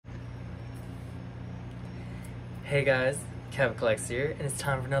Hey guys, Kevin Collects here, and it's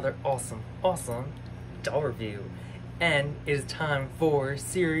time for another awesome doll review. And it is time for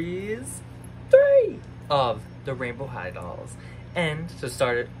series 3 of the Rainbow High dolls. And to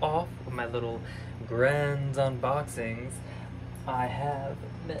start it off with my little grand unboxings, I have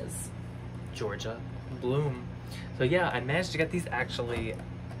Miss Georgia Bloom. So yeah, I managed to get these actually,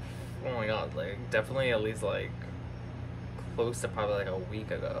 oh my god, like definitely at least like close to probably like a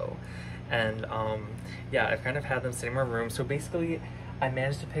week ago. And yeah, I've kind of had them sitting in my room. So basically, I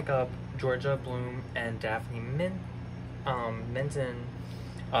managed to pick up Georgia Bloom and Daphne Minton,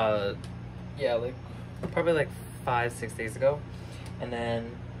 yeah, like probably like 5-6 days ago. And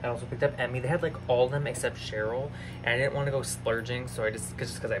then I also picked up Emmy. They had like all of them except Cheryl, and I didn't want to go splurging, so I just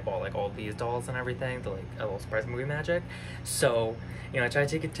because I bought like all these dolls and everything, the like a little surprise movie magic. So you know, I tried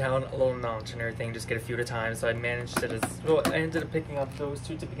to take it down a little notch and everything, just get a few at a time. So I managed to well, I ended up picking up those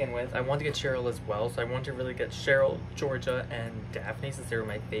two to begin with. I wanted to get Cheryl as well, so I wanted to really get Cheryl, Georgia, and Daphne since they were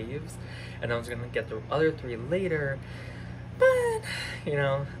my faves, and I was gonna get the other three later. But you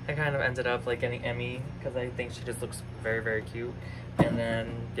know, I kind of ended up like getting Emmy because I think she just looks very cute. And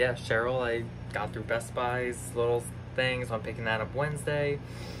then yeah, Cheryl I got through Best Buy's little thing, so I'm picking that up Wednesday.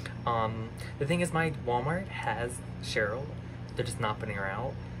 The thing is, my Walmart has Cheryl. They're just not putting her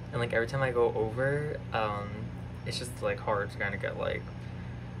out, and like every time I go over, it's just like hard to kind of get like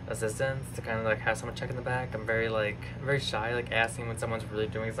assistance to kind of like have someone check in the back. I'm very shy, like asking when someone's really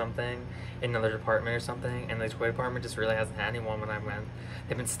doing something in another department or something, and the toy department just really hasn't had anyone when I went.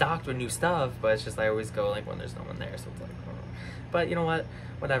 They've been stocked with new stuff, but it's just I always go like when there's no one there, so it's like, oh. But you know what,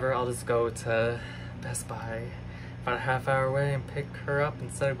 whatever, I'll just go to Best Buy about a half-hour away and pick her up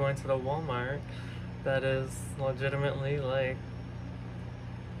instead of going to the Walmart that is legitimately like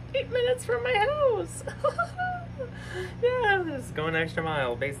 8 minutes from my house. Yeah, just going an extra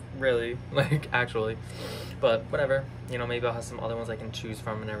mile, really, like actually. But whatever, you know, maybe I'll have some other ones I can choose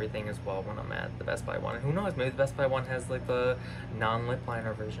from and everything as well when I'm at the Best Buy one. And who knows, maybe the Best Buy one has like the non-lip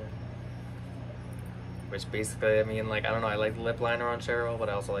liner version. Which basically, I mean, like, I don't know, I like the lip liner on Cheryl, but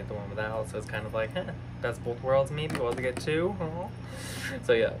I also like the one without, so it's kind of like, best both worlds maybe, we'll have to get two.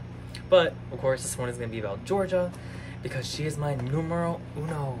 So yeah. But, of course, this one is going to be about Georgia, because she is my numero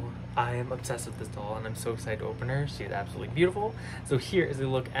uno. I am obsessed with this doll, and I'm so excited to open her. She is absolutely beautiful. So here is a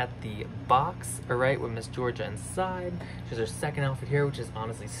look at the box, alright, with Miss Georgia inside. She has her second outfit here, which is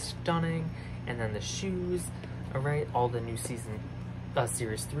honestly stunning. And then the shoes, alright, all the new season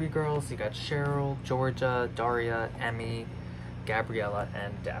Series 3 girls. You got Cheryl, Georgia, Daria, Emmy, Gabriella,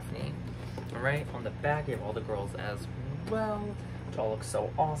 and Daphne. Alright, on the back, you have all the girls as well, which all look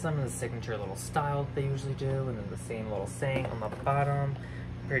so awesome in the signature little style that they usually do, and then the same little saying on the bottom.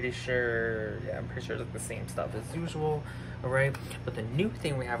 Pretty sure, yeah, I'm pretty sure it's like the same stuff as usual. Alright, but the new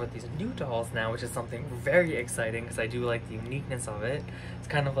thing we have with these new dolls now, which is something very exciting because I do like the uniqueness of it, it's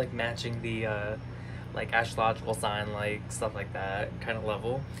kind of like matching the like astrological sign, like stuff like that kind of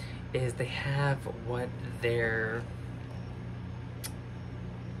level, is they have what their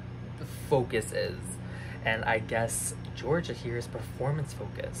focus is. And I guess Georgia here is performance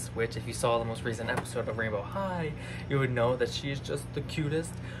focus, which if you saw the most recent episode of Rainbow High, you would know that she is just the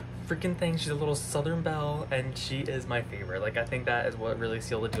cutest freaking thing. She's a little Southern Belle, and she is my favorite. Like, I think that is what really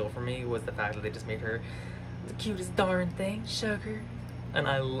sealed the deal for me, was the fact that they just made her the cutest darn thing, sugar. And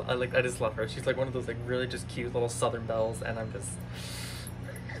I just love her. She's like one of those like really just cute little Southern belles, and I'm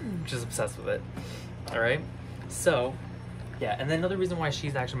just obsessed with it. Alright, so yeah, and then another reason why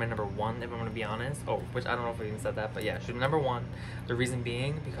she's actually my number one, if I'm gonna be honest, which I don't know if we even said that, but yeah, she's number one. The reason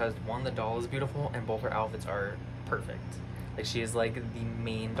being because one, the doll is beautiful, and both her outfits are perfect. Like, she is like the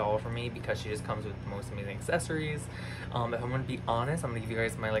main doll for me because she just comes with the most amazing accessories. If I'm gonna be honest, I'm gonna give you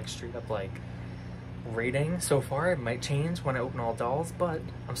guys my like straight up like rating so far. It might change when I open all dolls, but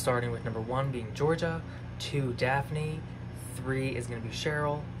I'm starting with number 1 being Georgia, 2 Daphne, 3 is going to be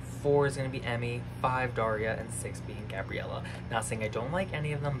Cheryl, 4 is going to be Emmy, 5 Daria, and 6 being Gabriella. Not saying I don't like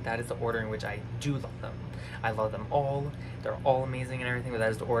any of them, that is the order in which I do love them. I love them all, they're all amazing and everything, but that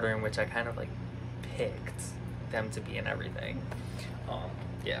is the order in which I kind of like picked them to be in everything.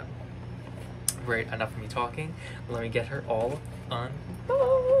 Yeah. Right, enough of me talking. Let me get her all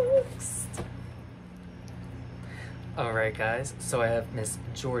unboxed. Alright guys, so I have Miss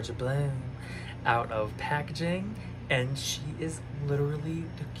Georgia Bloom out of packaging, and she is literally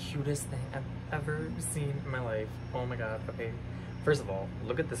the cutest thing I've ever seen in my life. Oh my god. Okay, first of all,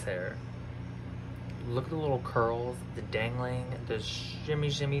 look at this hair. Look at the little curls, the dangling, the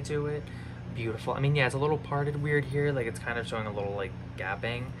shimmy to it. Beautiful. I mean, yeah, it's a little parted weird here, like it's kind of showing a little like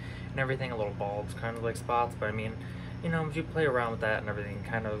gapping and everything, a little bulbs kind of like spots, but I mean, you know, if you play around with that and everything,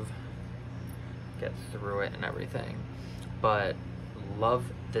 kind of get through it and everything. But love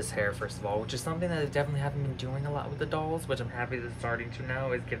this hair, first of all, which is something that I definitely haven't been doing a lot with the dolls, which I'm happy that it's starting to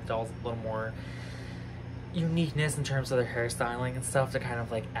now, is give dolls a little more uniqueness in terms of their hairstyling and stuff to kind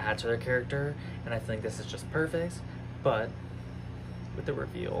of like add to their character, and I think this is just perfect. But with the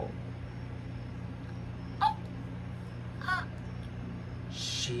reveal,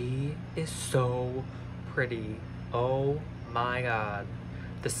 she is so pretty. Oh my god,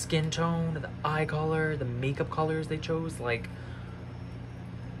 the skin tone, the eye color, the makeup colors they chose, like,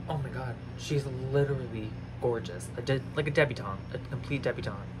 oh my god, she's literally gorgeous. Like a debutante, a complete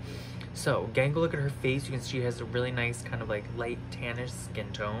debutante. So, getting a look at her face, you can see she has a really nice kind of like light tannish skin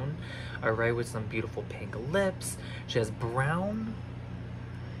tone. Alright, with some beautiful pink lips. She has brown.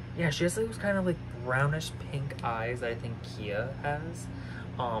 Yeah, she has those kind of like brownish pink eyes that I think Kia has.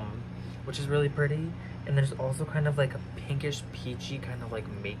 Which is really pretty. And there's also kind of like a pinkish, peachy kind of like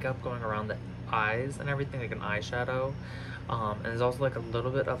makeup going around the eyes and everything, like an eyeshadow. And there's also like a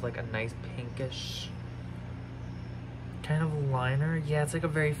little bit of like a nice pinkish kind of liner. Yeah, it's like a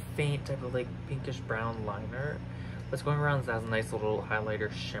very faint type of like pinkish brown liner that's going around. That has a nice little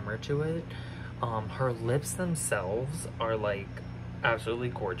highlighter shimmer to it. Her lips themselves are like absolutely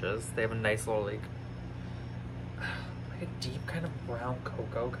gorgeous. They have a nice little like a deep kind of brown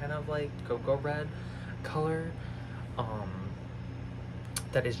cocoa, kind of like cocoa red color,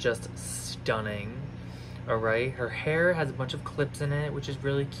 that is just stunning. All right, her hair has a bunch of clips in it, which is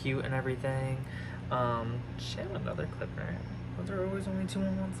really cute and everything. She had another clip in her hair. Was there always only two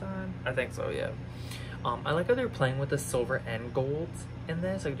on one side? I think so, yeah. I like how they're playing with the silver and gold in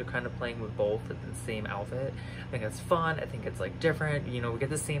this. Like, they're kind of playing with both in the same outfit. I think it's fun. I think it's like different. You know, we get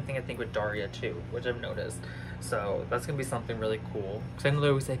the same thing I think with Daria too, which I've noticed. So that's gonna be something really cool. Because I know they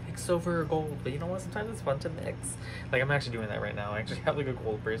always say pick silver or gold, but you know what? Sometimes it's fun to mix. Like, I'm actually doing that right now. I actually have like a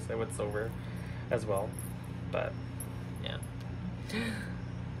gold bracelet with silver as well. But yeah.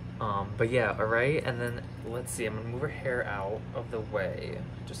 But yeah, alright, and then let's see, I'm gonna move her hair out of the way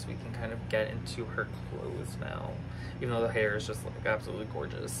just so we can kind of get into her clothes now, even though the hair is just like absolutely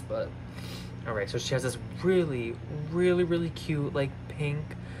gorgeous. But alright, so she has this really cute like pink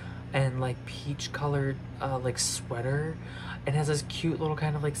and like peach colored like sweater, and has this cute little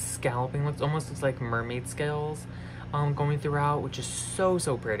kind of like scalloping, almost looks like mermaid scales going throughout, which is so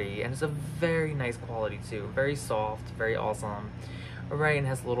pretty, and it's a very nice quality too, very soft, very awesome. Alright, and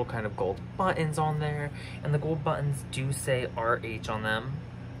has little kind of gold buttons on there, and the gold buttons do say RH on them.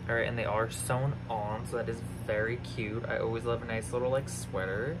 Alright, and they are sewn on, so that is very cute. I always love a nice little like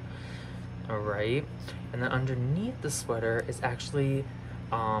sweater. Alright, and then underneath the sweater is actually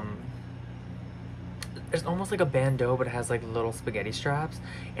it's almost like a bandeau, but it has like little spaghetti straps,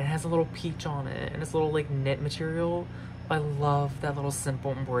 and it has a little peach on it, and it's a little like knit material. I love that little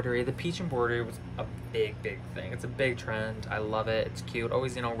simple embroidery. The peach embroidery was a big thing. It's a big trend. I love it. It's cute.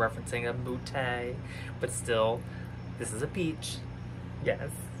 Always, you know, referencing a mousse, but still, this is a peach. Yes,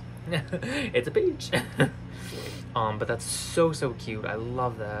 it's a peach. But that's so cute. I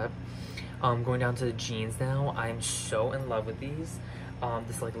love that. Going down to the jeans now. I'm so in love with these.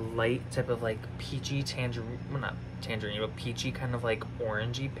 This like light type of like peachy tangerine, well, not tangerine, but peachy kind of like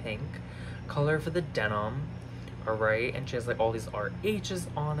orangey pink color for the denim. Alright, and she has like all these RHs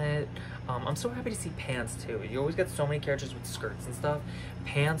on it. I'm so happy to see pants too. You always get so many characters with skirts and stuff.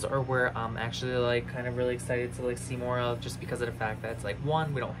 Pants are where I'm actually like kind of really excited to like see more of, just because of the fact that it's like,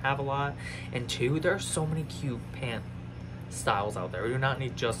 one, we don't have a lot, and two, there are so many cute pant styles out there. We do not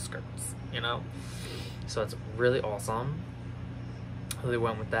need just skirts, you know? So it's really awesome. Really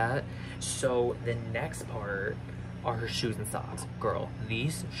went with that. So the next part are her shoes and socks. Girl,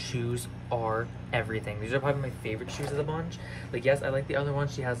 these shoes are everything. These are probably my favorite shoes of the bunch. Like, yes, I like the other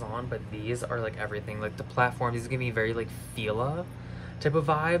ones she has on, but these are like everything. Like the platform, these give me very like Fila type of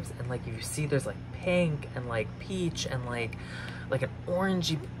vibes, and like you see there's like pink and like peach and like an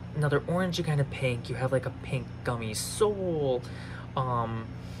orangey, another orangey kind of pink. You have like a pink gummy sole.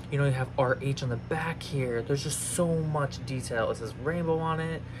 You know, you have RH on the back here. There's just so much detail. It says rainbow on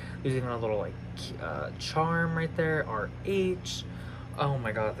it. There's even a little like charm right there, RH. Oh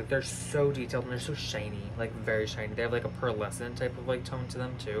my god, like they're so detailed and they're so shiny, like very shiny. They have like a pearlescent type of like tone to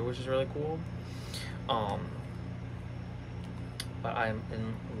them too, which is really cool. But I'm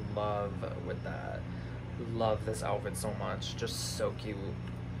in love with that. Love this outfit so much. Just so cute.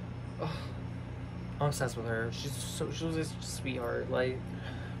 Oh, I'm obsessed with her. She's a sweetheart. Like,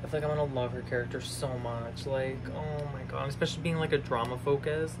 I feel like I'm gonna love her character so much. Like, oh my god, especially being like a drama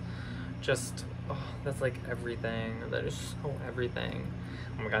focus. Just, oh, that's like everything. That is so everything.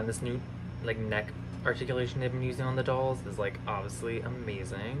 Oh my god, this new like neck articulation they've been using on the dolls is like obviously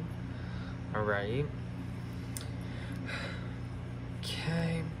amazing. All right.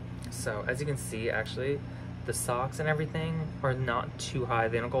 Okay. So as you can see, actually, the socks and everything are not too high.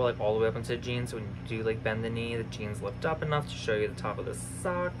 They don't go like all the way up into the jeans. So when you do like bend the knee, the jeans lift up enough to show you the top of the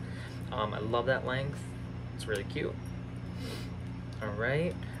sock. I love that length. It's really cute. All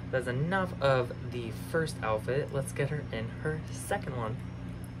right. That's enough of the first outfit. Let's get her in her second one.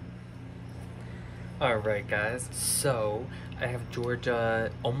 Alright guys, so I have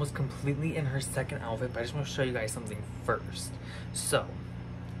Georgia almost completely in her second outfit, but I just want to show you guys something first. So,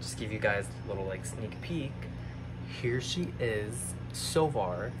 just give you guys a little like sneak peek. Here she is so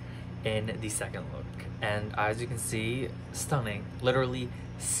far in the second look. And as you can see, stunning, literally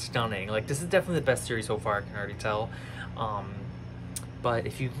stunning. Like this is definitely the best series so far, I can already tell. But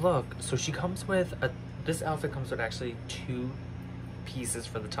if you look, so she comes with this outfit comes with actually 2 pieces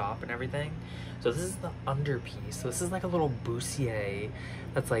for the top and everything. So this is the underpiece. So this is like a little bustier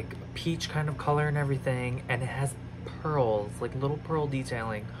that's like peach kind of color and everything, and it has pearls, like little pearl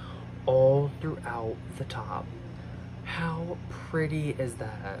detailing all throughout the top. How pretty is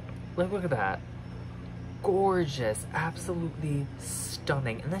that? Like look at that. Gorgeous, absolutely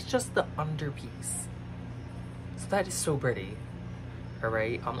stunning. And that's just the underpiece. So that is so pretty.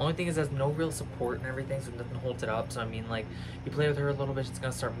 Alright, the only thing is there's no real support and everything, so nothing holds it up. So I mean, like, you play with her a little bit, she's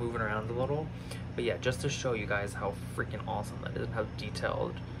gonna start moving around a little. But yeah, just to show you guys how freaking awesome that is and how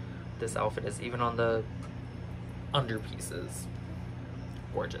detailed this outfit is, even on the underpieces.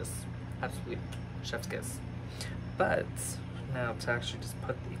 Gorgeous. Absolutely chef's kiss. But now to actually just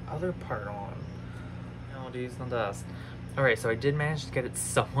put the other part on. Melodies and dust. Alright, so I did manage to get it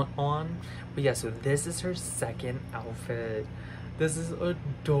somewhat on. But yeah, so this is her second outfit. This is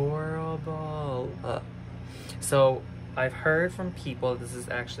adorable. So I've heard from people this is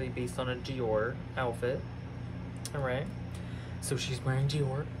actually based on a Dior outfit. Alright. So she's wearing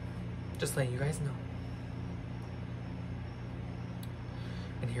Dior. Just letting you guys know.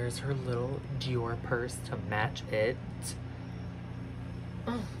 And here's her little Dior purse to match it.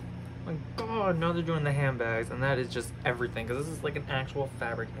 Oh my god, now they're doing the handbags, and that is just everything, because this is like an actual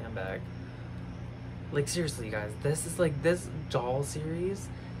fabric handbag. Like seriously guys, this is like, this doll series,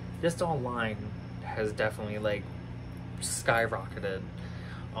 this doll line has definitely like skyrocketed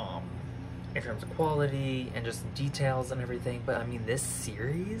in terms of quality and just details and everything. But I mean, this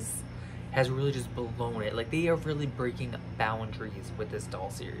series has really just blown it. Like they are really breaking boundaries with this doll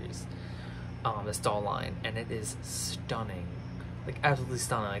series, this doll line, and it is stunning. Like absolutely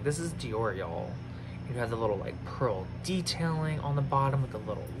stunning. Like this is Dior, y'all. You have the little like pearl detailing on the bottom with the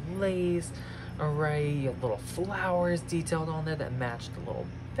little lace. Alright, you have little flowers detailed on there that match the little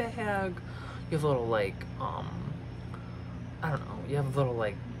bag. You have little like, I don't know, you have little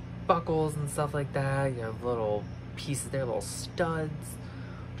like buckles and stuff like that. You have little pieces there, little studs,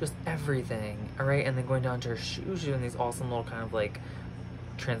 just everything. Alright, and then going down to her shoes, you're doing these awesome little kind of like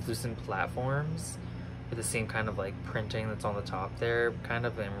translucent platforms with the same kind of like printing that's on the top there, kind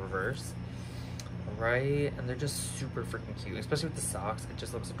of in reverse. Right, and they're just super freaking cute, especially with the socks. It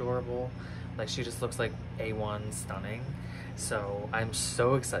just looks adorable. Like she just looks like A1 stunning. So I'm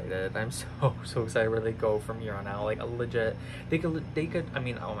so excited. I'm so excited where they go from here on out. Like a legit, they could. I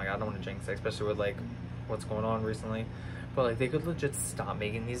mean, oh my god, I don't want to jinx it, especially with like what's going on recently. But like they could legit stop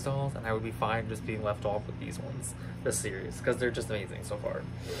making these dolls, and I would be fine just being left off with these ones, this series, because they're just amazing so far.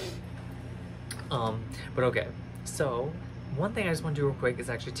 But okay, so. One thing I just want to do real quick is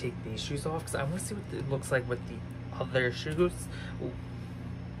actually take these shoes off, because I want to see what it looks like with the other shoes. Ooh.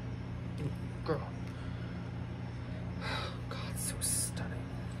 Girl. God, so stunning.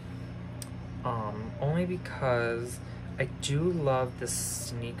 Only because I do love the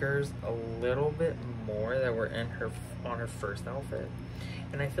sneakers a little bit more that were in her on her first outfit,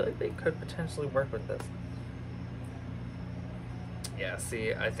 and I feel like they could potentially work with this. Yeah,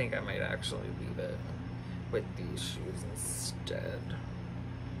 see, I think I might actually leave it with these shoes instead.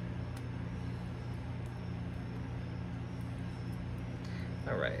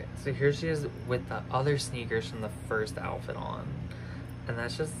 Alright, so here she is with the other sneakers from the first outfit on. And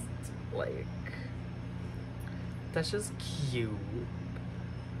that's just, like, that's just cute.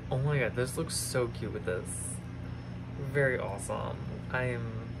 Oh my god, this looks so cute with this. Very awesome. I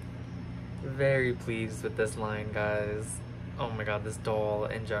am very pleased with this line, guys. Oh my god, this doll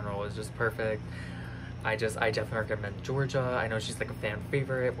in general is just perfect. I definitely recommend Georgia. I know she's like a fan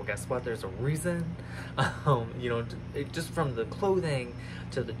favorite. Well, guess what? There's a reason. You know, just from the clothing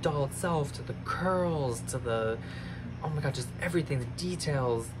to the doll itself to the curls to the, oh my god, just everything, the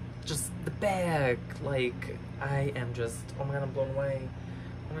details, just the bag. Like, I am just, oh my god, I'm blown away.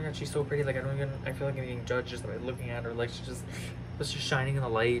 Oh my god, she's so pretty. Like, I feel like I'm being judged just by looking at her. Like, she's just It's just shining in the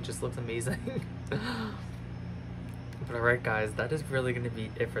light. It just looks amazing. But alright guys, that is really going to be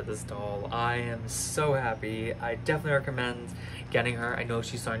it for this doll. I am so happy. I definitely recommend getting her. I know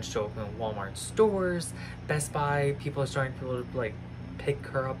she's starting to show up in Walmart stores, Best Buy. People are starting to like pick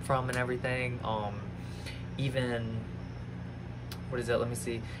her up from and everything. Even, what is it? Let me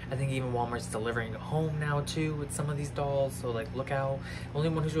see. I think even Walmart's delivering home now too with some of these dolls. So like, look out. The only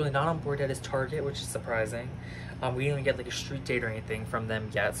one who's really not on board yet is Target, which is surprising. We didn't get like a street date or anything from them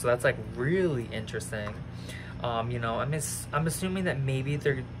yet, so that's like really interesting. You know, I'm assuming that maybe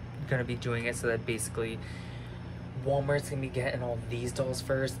they're gonna be doing it so that basically Walmart's gonna be getting all these dolls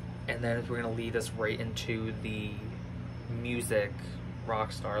first, and then we're gonna lead us right into the music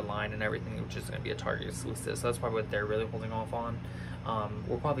Rockstar line and everything, which is gonna be a Target exclusive. So that's probably what they're really holding off on.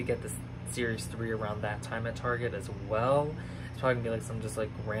 We'll probably get this Series 3 around that time at Target as well. It's probably gonna be like some just like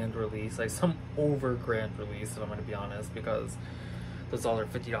grand release, like some over grand release, if I'm gonna be honest, because those dolls are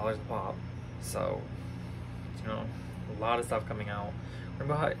 $50 a pop. So, you know, a lot of stuff coming out.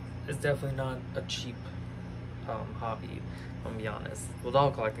 Rainbow High is definitely not a cheap hobby, I'm gonna be honest. Well,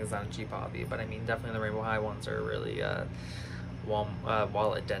 doll collecting is not a cheap hobby, but I mean, definitely the Rainbow High ones are really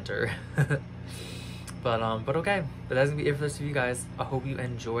wallet denter. But okay, but that's gonna be it for this video, guys. I hope you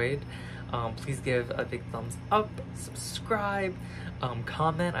enjoyed. Please give a big thumbs up, subscribe,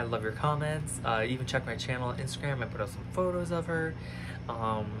 comment. I love your comments. Even check my channel on Instagram. I put out some photos of her,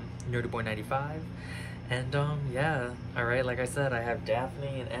 nerdyboy95. And yeah, all right, like I said, I have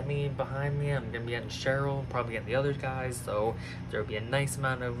Daphne and Emmy behind me. I'm gonna be getting Cheryl, probably getting the other guys, so there'll be a nice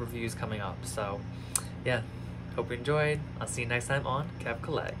amount of reviews coming up. So yeah, hope you enjoyed. I'll see you next time on Kev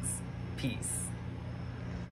Collects. Peace.